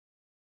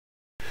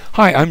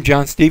Hi, I'm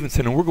John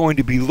Stevenson, and we're going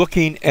to be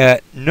looking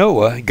at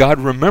Noah, God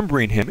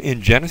remembering him,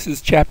 in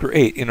Genesis chapter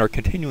 8 in our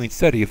continuing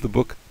study of the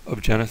book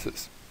of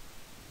Genesis.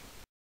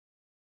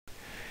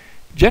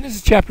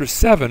 Genesis chapter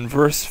 7,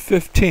 verse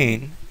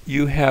 15,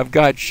 you have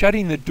God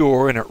shutting the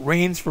door, and it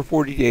rains for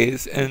 40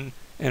 days and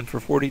for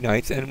 40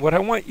 nights. And what I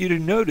want you to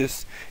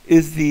notice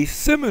is the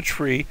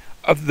symmetry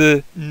of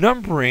the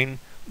numbering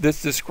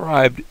that's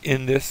described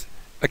in this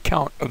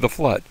account of the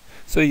flood.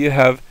 So you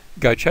have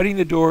God shutting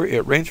the door,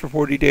 it rains for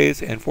 40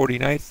 days and 40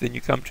 nights. Then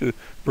you come to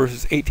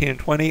verses 18 and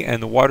 20,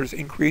 and the waters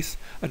increase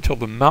until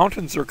the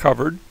mountains are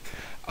covered.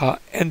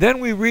 And then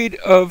we read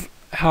of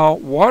how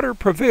water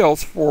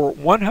prevails for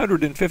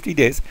 150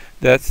 days.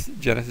 That's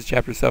Genesis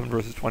chapter 7,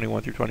 verses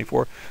 21 through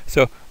 24.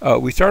 So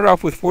we start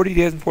off with 40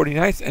 days and 40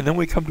 nights, and then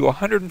we come to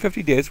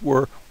 150 days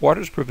where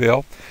waters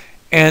prevail.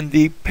 And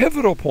the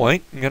pivotal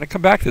point, I'm going to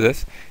come back to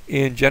this,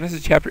 in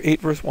Genesis chapter 8,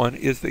 verse 1,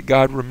 is that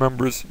God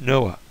remembers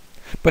Noah.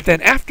 But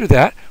then after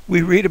that,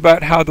 we read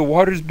about how the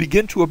waters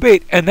begin to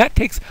abate, and that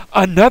takes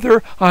another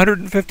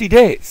 150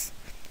 days.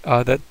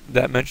 That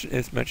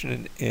is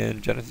mentioned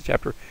in Genesis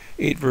chapter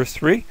 8, verse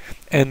 3.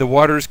 And the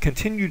waters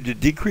continue to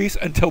decrease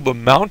until the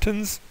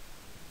mountains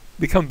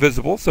become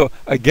visible. So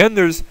again,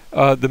 there's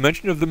the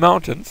mention of the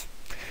mountains.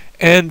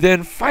 And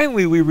then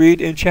finally we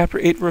read in chapter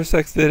 8, verse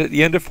 6, that at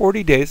the end of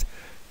 40 days,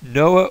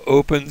 Noah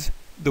opens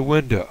the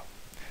window.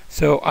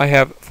 So I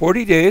have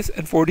 40 days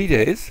and 40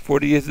 days,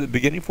 40 days at the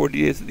beginning,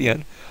 40 days at the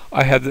end.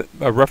 I have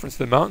a reference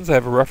to the mountains. I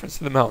have a reference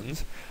to the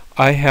mountains.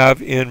 I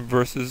have in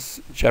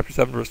chapter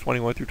 7, verse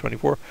 21 through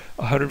 24,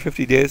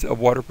 150 days of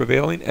water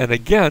prevailing. And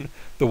again,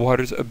 the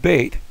waters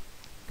abate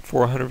for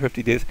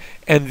 150 days.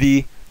 And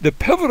the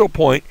pivotal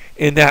point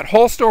in that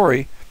whole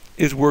story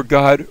is where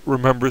God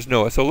remembers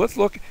Noah. So let's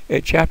look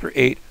at chapter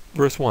 8,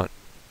 verse 1.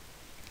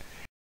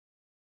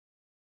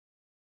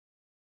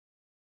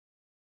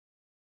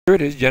 Here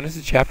it is,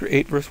 Genesis chapter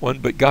 8, verse 1.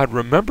 But God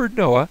remembered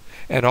Noah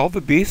and all the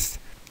beasts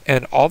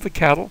and all the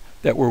cattle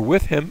that were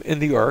with him in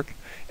the ark.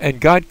 And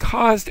God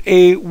caused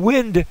a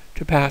wind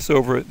to pass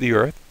over the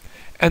earth,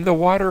 and the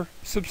water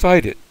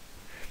subsided.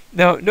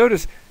 Now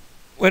notice,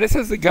 when it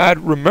says that God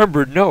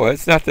remembered Noah,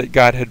 it's not that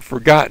God had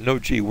forgotten, oh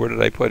gee, where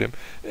did I put him?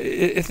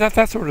 It's not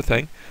that sort of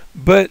thing,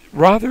 but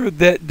rather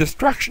that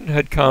destruction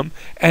had come,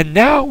 and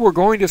now we're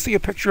going to see a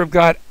picture of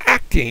God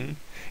acting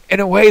in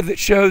a way that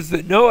shows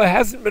that Noah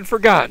hasn't been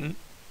forgotten,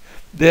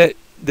 that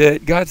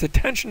God's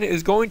attention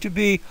is going to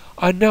be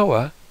on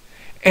Noah,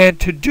 and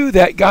to do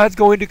that, God's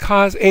going to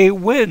cause a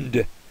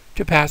wind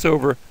to pass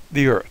over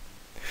the earth.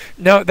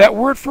 Now, that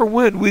word for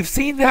wind, we've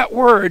seen that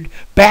word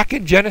back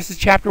in Genesis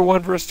chapter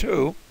 1, verse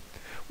 2,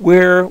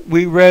 where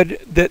we read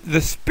that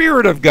the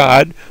Spirit of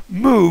God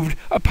moved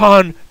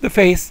upon the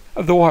face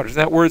of the waters.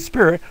 And that word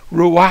spirit,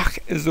 ruach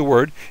is the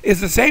word,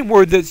 is the same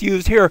word that's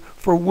used here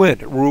for wind,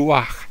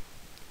 ruach.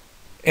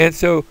 And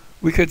so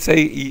we could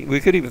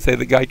even say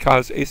that God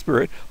caused a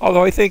spirit,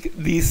 although I think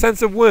the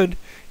sense of wind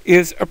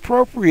is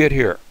appropriate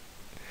here.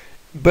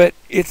 But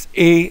it's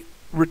a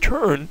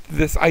return to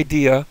this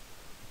idea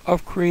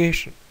of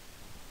creation.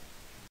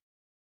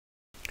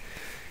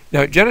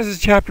 Now, Genesis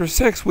chapter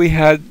 6, we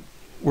had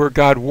where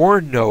God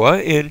warned Noah.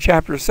 In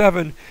chapter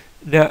 7,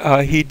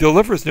 he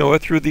delivers Noah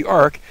through the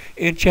ark.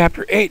 In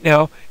chapter 8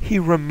 now, he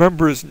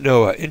remembers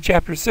Noah. In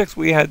chapter 6,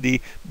 we had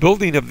the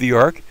building of the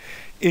ark.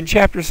 In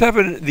chapter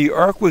 7, the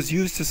ark was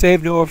used to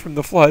save Noah from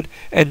the flood.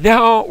 And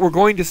now we're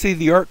going to see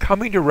the ark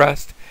coming to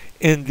rest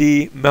in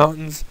the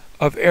mountains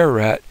of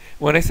Ararat.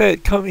 When I say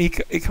it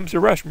comes to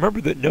rest,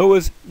 remember that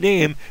Noah's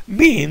name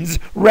means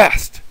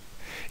rest.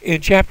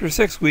 In chapter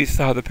 6, we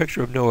saw the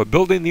picture of Noah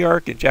building the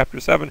ark. In chapter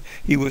 7,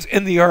 he was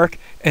in the ark,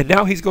 and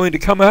now he's going to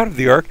come out of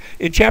the ark.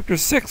 In chapter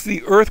 6,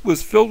 the earth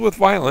was filled with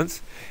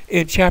violence.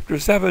 In chapter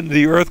 7,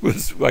 the earth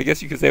was, I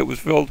guess you could say it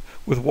was filled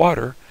with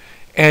water.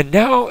 And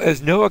now,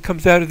 as Noah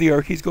comes out of the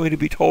ark, he's going to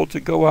be told to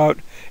go out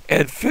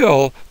and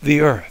fill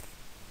the earth.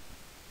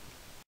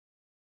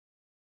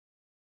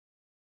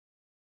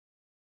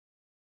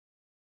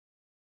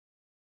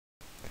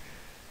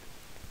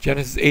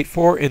 Genesis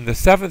 8:4, in the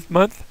 7th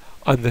month,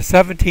 on the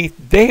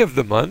 17th day of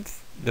the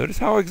month, notice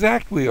how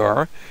exact we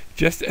are,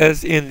 just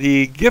as in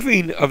the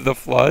giving of the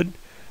flood,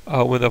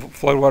 when the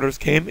floodwaters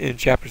came in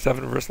chapter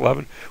 7, verse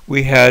 11,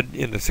 we had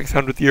in the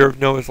 600th year of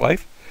Noah's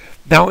life.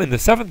 Now in the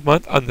 7th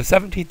month, on the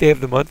 17th day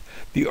of the month,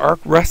 the ark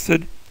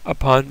rested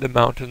upon the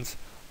mountains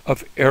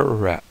of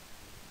Ararat.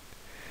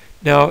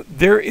 Now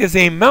there is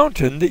a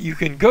mountain that you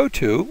can go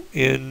to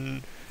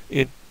in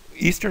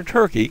eastern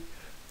Turkey,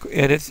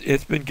 and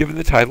it's been given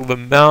the title of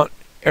Mount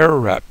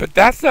Ararat. But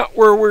that's not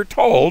where we're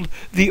told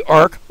the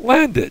ark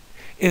landed.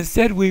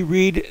 Instead, we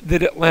read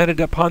that it landed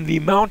upon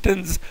the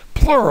mountains,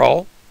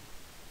 plural,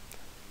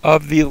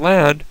 of the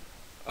land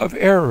of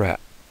Ararat.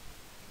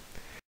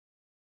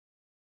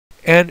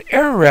 And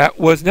Ararat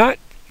was not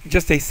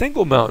just a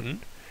single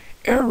mountain.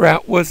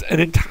 Ararat was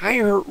an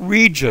entire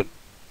region.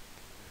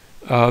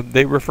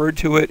 They referred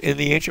to it in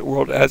the ancient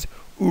world as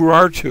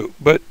Urartu,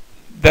 but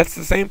that's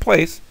the same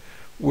place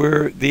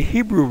where the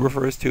Hebrew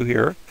refers to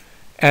here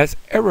as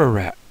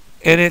Ararat.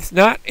 And it's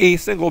not a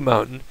single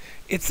mountain,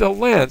 it's a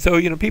land. So,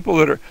 people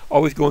that are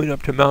always going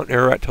up to Mount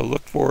Ararat to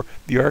look for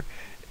the ark,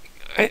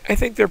 I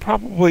think they're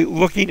probably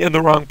looking in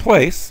the wrong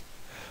place.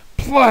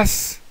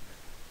 Plus,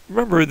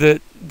 remember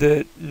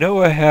that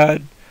Noah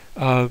had,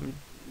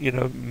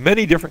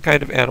 many different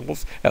kind of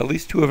animals, at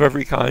least 2 of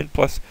every kind,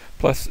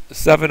 plus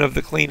 7 of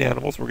the clean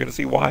animals. We're going to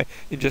see why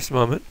in just a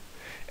moment.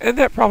 And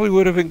that probably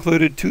would have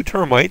included 2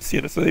 termites,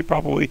 so they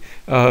probably,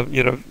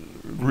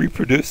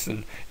 reproduced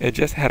and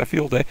just had a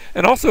field day.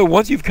 And also,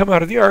 once you've come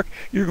out of the ark,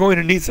 you're going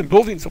to need some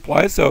building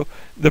supplies, so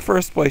the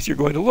first place you're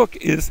going to look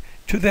is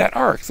to that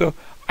ark. So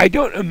I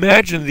don't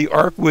imagine the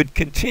ark would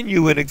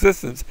continue in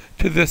existence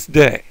to this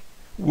day.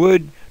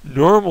 Wood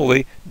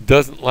normally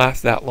doesn't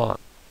last that long.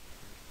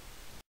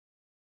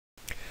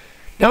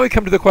 Now we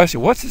come to the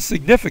question, what's the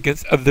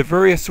significance of the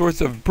various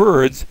sorts of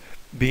birds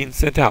being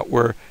sent out,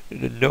 where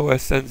Noah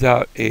sends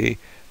out a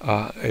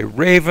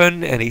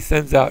raven, and he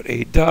sends out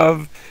a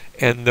dove,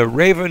 and the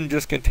raven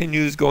just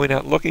continues going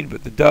out looking,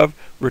 but the dove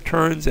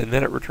returns, and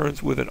then it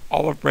returns with an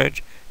olive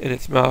branch in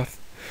its mouth.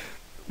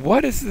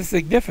 What is the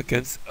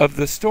significance of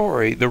the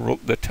story,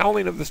 the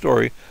telling of the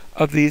story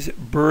of these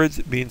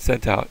birds being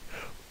sent out?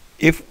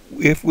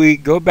 If we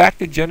go back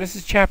to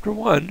Genesis chapter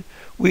 1,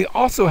 we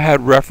also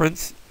had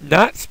reference,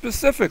 not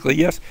specifically,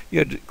 yes, you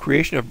had the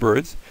creation of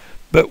birds,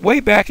 but way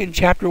back in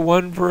chapter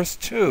 1, verse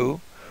 2,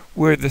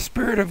 where the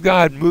Spirit of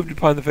God moved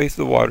upon the face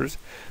of the waters,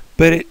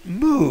 but it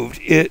moved,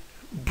 it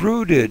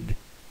brooded,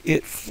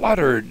 it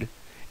fluttered,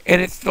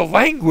 and it's the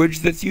language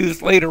that's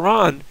used later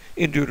on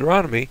in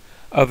Deuteronomy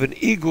of an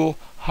eagle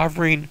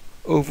hovering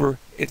over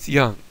its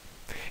young.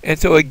 And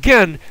so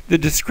again, the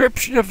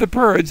description of the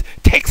birds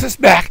takes us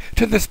back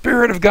to the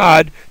Spirit of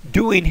God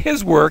doing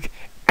His work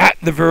at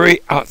the very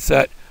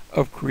outset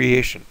of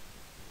creation.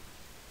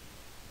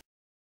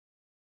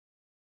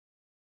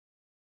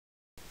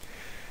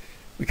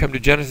 We come to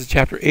Genesis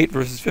chapter 8,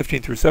 verses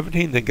 15 through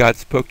 17. Then God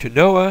spoke to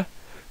Noah,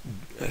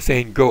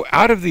 saying, "Go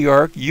out of the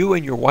ark, you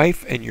and your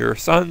wife and your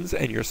sons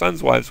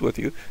wives with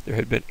you." There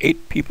had been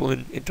 8 people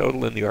in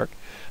total in the ark.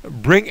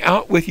 "Bring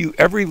out with you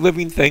every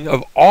living thing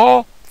of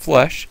all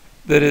flesh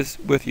that is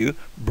with you,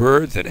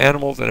 birds and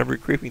animals and every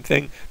creeping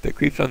thing that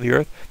creeps on the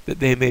earth, that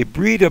they may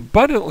breed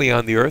abundantly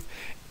on the earth,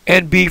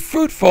 and be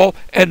fruitful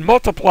and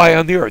multiply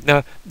on the earth."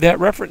 Now, that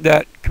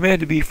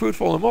command to be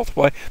fruitful and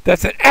multiply,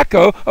 that's an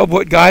echo of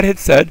what God had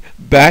said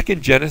back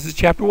in Genesis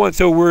chapter 1.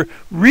 So we're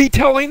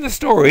retelling the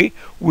story.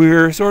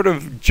 We're sort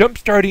of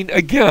jump-starting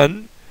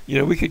again.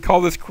 We could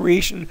call this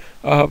creation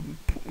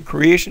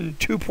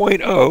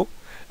 2.0.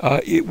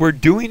 We're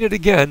doing it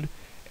again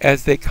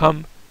as they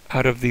come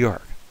out of the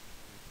ark.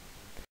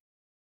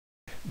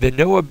 Then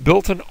Noah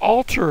built an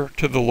altar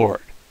to the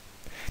Lord.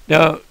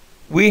 Now,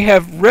 we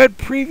have read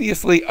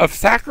previously of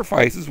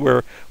sacrifices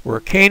where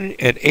Cain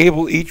and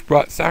Abel each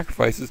brought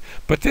sacrifices,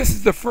 but this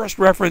is the first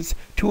reference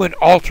to an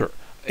altar,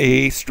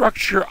 a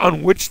structure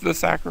on which the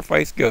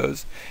sacrifice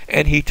goes.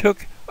 And he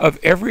took of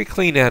every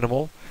clean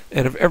animal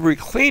and of every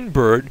clean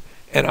bird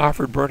and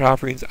offered burnt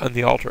offerings on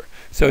the altar.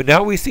 So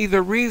now we see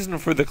the reason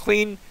for the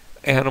clean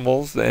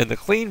animals and the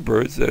clean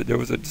birds. There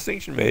was a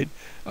distinction made,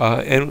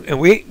 and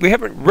we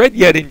haven't read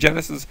yet in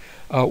Genesis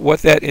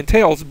what that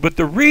entails, but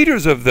the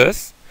readers of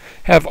this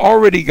have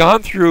already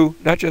gone through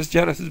not just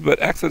Genesis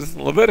but Exodus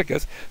and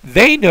Leviticus.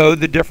 They know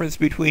the difference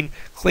between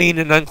clean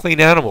and unclean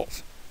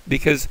animals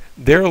because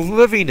they're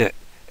living it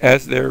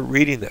as they're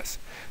reading this.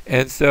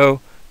 And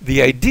so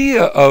the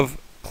idea of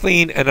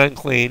clean and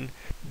unclean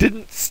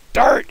didn't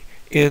start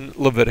in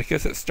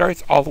Leviticus. It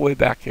starts all the way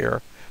back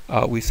here.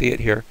 We see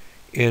it here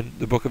in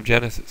the book of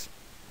Genesis.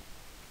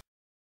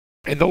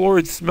 "And the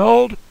Lord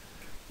smelled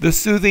the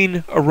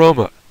soothing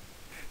aroma."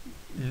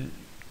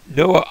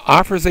 Noah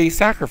offers a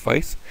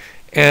sacrifice,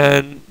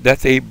 and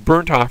that's a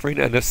burnt offering,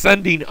 an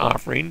ascending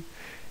offering,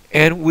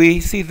 and we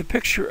see the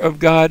picture of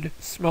God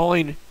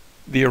smelling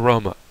the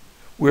aroma,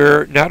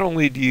 where not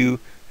only do you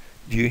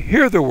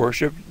hear the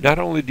worship, not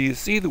only do you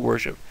see the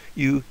worship,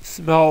 you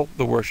smell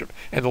the worship.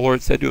 "And the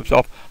Lord said to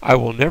himself, I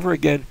will never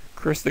again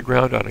curse the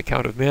ground on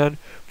account of man,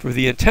 for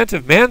the intent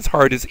of man's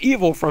heart is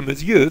evil from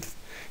his youth."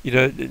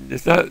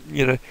 It's not,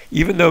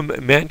 even though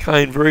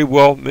mankind very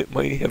well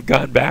may have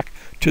gone back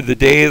to the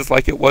days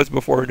like it was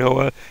before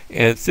Noah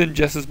and sinned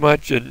just as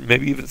much and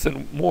maybe even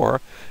sinned more,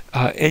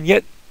 and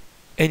yet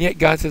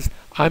God says,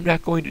 "I'm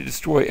not going to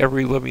destroy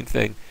every living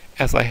thing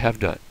as I have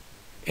done."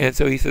 And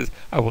so He says,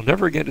 "I will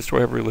never again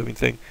destroy every living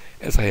thing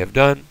as I have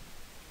done."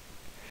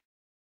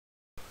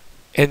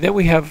 And then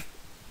we have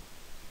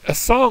a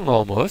song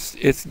almost.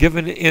 It's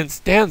given in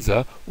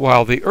stanza.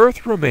 "While the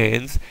earth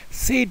remains,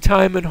 seed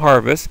time and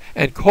harvest,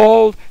 and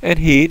cold and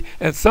heat,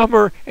 and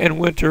summer and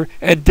winter,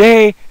 and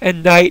day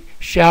and night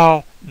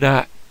shall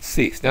not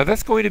cease." Now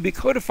that's going to be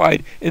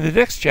codified in the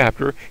next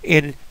chapter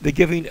in the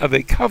giving of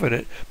a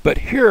covenant. But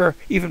here,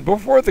 even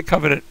before the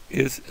covenant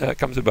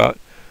comes about,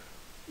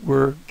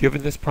 we're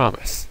given this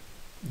promise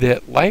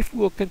that life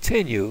will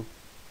continue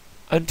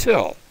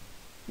until,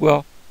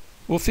 well,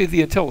 we'll see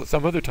the until at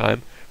some other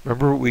time.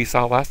 Remember we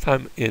saw last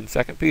time in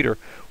 2 Peter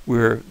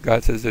where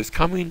God says there's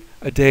coming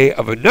a day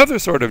of another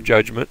sort of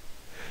judgment,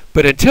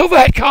 but until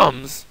that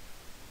comes,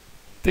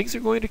 things are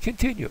going to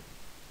continue.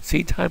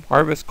 Seed time,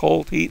 harvest,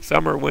 cold, heat,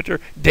 summer, winter,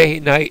 day,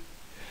 night.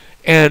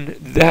 And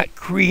that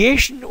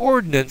creation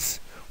ordinance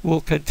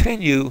will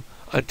continue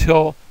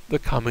until the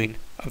coming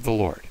of the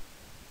Lord.